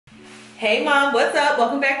Hey mom, what's up?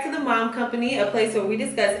 Welcome back to the Mom Company, a place where we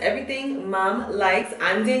discuss everything mom likes.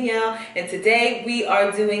 I'm Danielle, and today we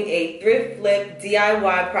are doing a thrift flip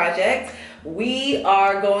DIY project. We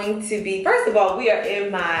are going to be, first of all, we are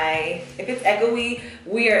in my, if it's echoey,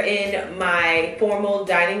 we are in my formal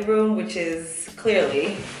dining room, which is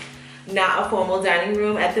clearly not a formal dining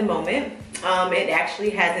room at the moment. It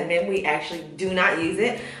actually hasn't been. We actually do not use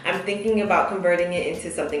it. I'm thinking about converting it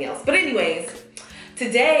into something else. But anyways,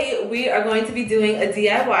 today we are going to be doing a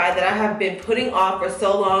DIY that I have been putting off for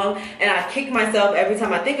so long, and I kick myself every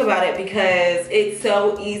time I think about it because it's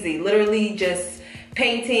so easy. Literally just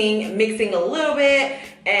painting, mixing a little bit,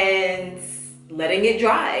 and letting it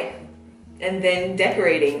dry, and then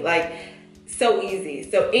decorating. Like, so easy.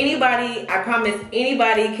 So anybody, I promise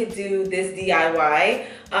anybody could do this DIY.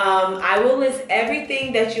 I will list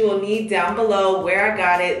everything that you will need down below, where I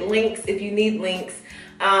got it, links if you need links.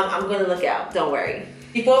 I'm gonna look out, don't worry.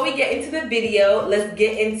 Before we get into the video, let's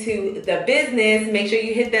get into the business. Make sure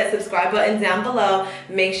you hit that subscribe button down below.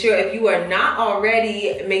 Make sure if you are not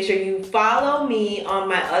already, make sure you follow me on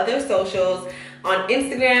my other socials. On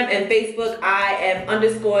Instagram and Facebook, I am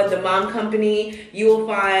 _ the Mom Company. You will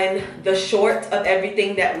find the short of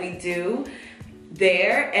everything that we do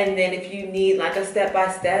there. And then if you need like a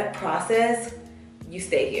step-by-step process, you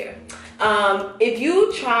stay here. If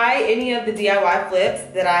you try any of the DIY flips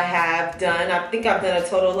that I have done, I think I've done a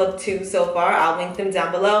total of 2 so far. I'll link them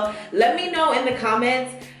down below. Let me know in the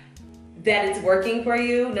comments that it's working for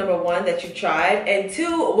you. Number 1, that you tried, and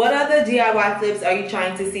 2, what other DIY flips are you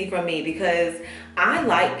trying to see from me? Because I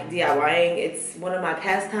like DIYing. It's one of my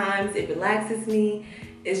pastimes. It relaxes me.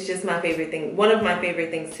 It's just my favorite thing, one of my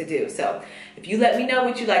favorite things to do. So if you let me know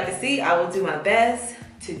what you'd like to see, I will do my best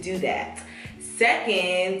to do that.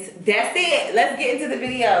 Second, that's it. Let's get into the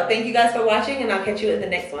video. Thank you guys for watching, and I'll catch you in the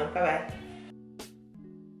next one. Bye-bye.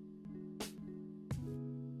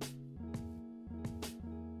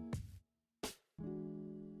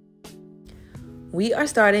 We are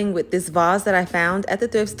starting with this vase that I found at the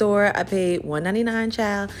thrift store. I paid $1.99,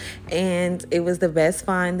 child, and it was the best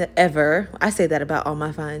find ever. I say that about all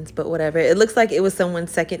my finds, but whatever. It looks like it was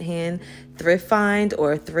someone's secondhand thrift find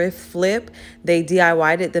or thrift flip. They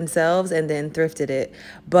DIY'd it themselves and then thrifted it.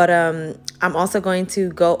 But I'm also going to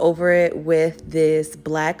go over it with this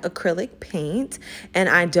black acrylic paint, and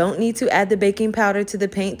I don't need to add the baking powder to the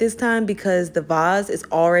paint this time because the vase is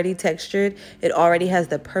already textured. It already has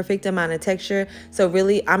the perfect amount of texture. So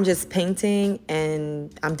really, I'm just painting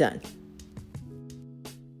and I'm done.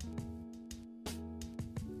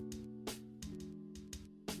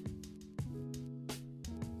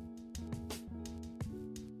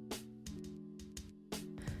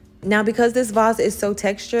 Now, because this vase is so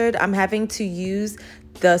textured, I'm having to use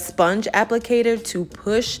the sponge applicator to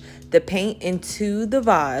push the paint into the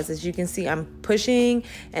vase. As you can see, I'm pushing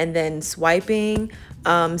and then swiping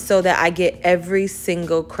so that I get every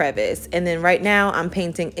single crevice. And then right now I'm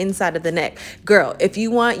painting inside of the neck. Girl, if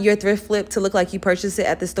you want your thrift flip to look like you purchased it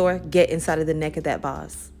at the store, get inside of the neck of that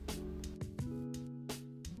vase.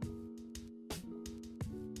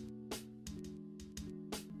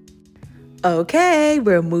 Okay,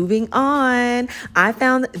 we're moving on. I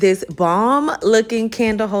found this bomb looking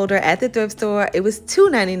candle holder at the thrift store. It was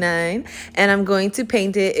 $2.99, and I'm going to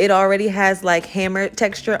paint it. It already has like hammer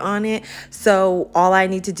texture on it. So all I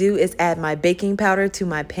need to do is add my baking powder to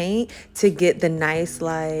my paint to get the nice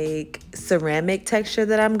like ceramic texture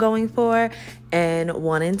that I'm going for, and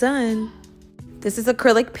one and done. This is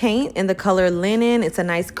acrylic paint in the color linen. It's a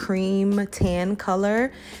nice cream tan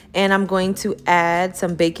color. And I'm going to add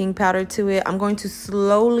some baking powder to it. I'm going to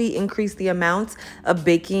slowly increase the amount of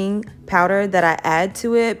baking powder that I add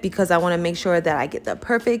to it because I want to make sure that I get the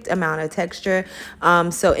perfect amount of texture.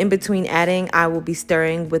 So in between adding, I will be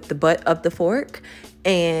stirring with the butt of the fork.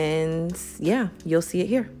 And yeah, you'll see it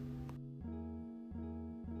here.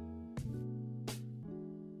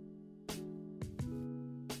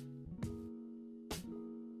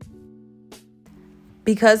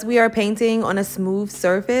 Because we are painting on a smooth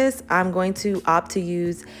surface, I'm going to opt to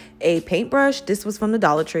use a paintbrush. This was from the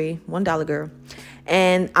Dollar Tree, $1 girl.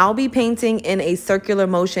 And I'll be painting in a circular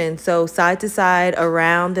motion, so side to side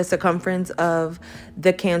around the circumference of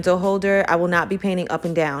the candle holder. I will not be painting up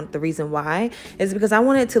and down. The reason why is because I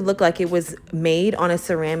want it to look like it was made on a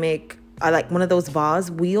ceramic, like one of those vase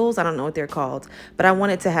wheels. I don't know what they're called, but I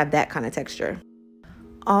want it to have that kind of texture.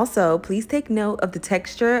 Also, please take note of the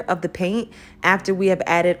texture of the paint after we have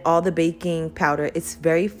added all the baking powder. It's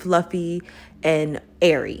very fluffy and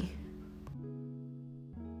airy.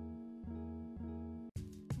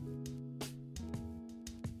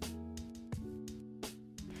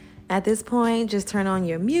 At this point, just turn on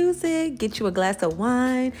your music, get you a glass of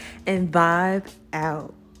wine, and vibe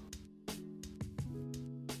out.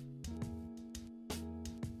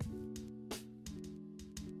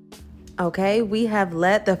 Okay, we have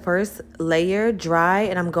let the first layer dry,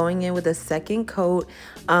 and I'm going in with a second coat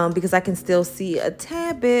because I can still see a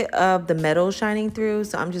tad bit of the metal shining through.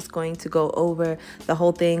 So I'm just going to go over the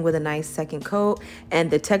whole thing with a nice second coat, and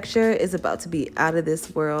the texture is about to be out of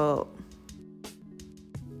this world.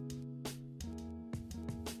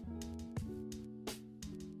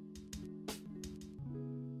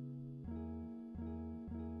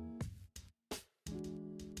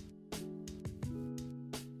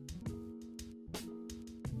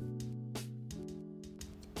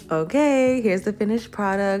 Okay, here's the finished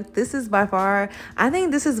product. This is by far, I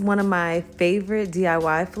think this is one of my favorite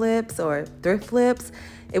DIY flips or thrift flips.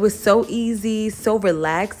 It was so easy, so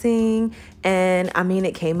relaxing, and I mean,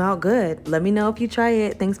 it came out good. Let me know if you try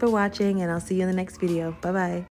it. Thanks for watching, and I'll see you in the next video. Bye-bye.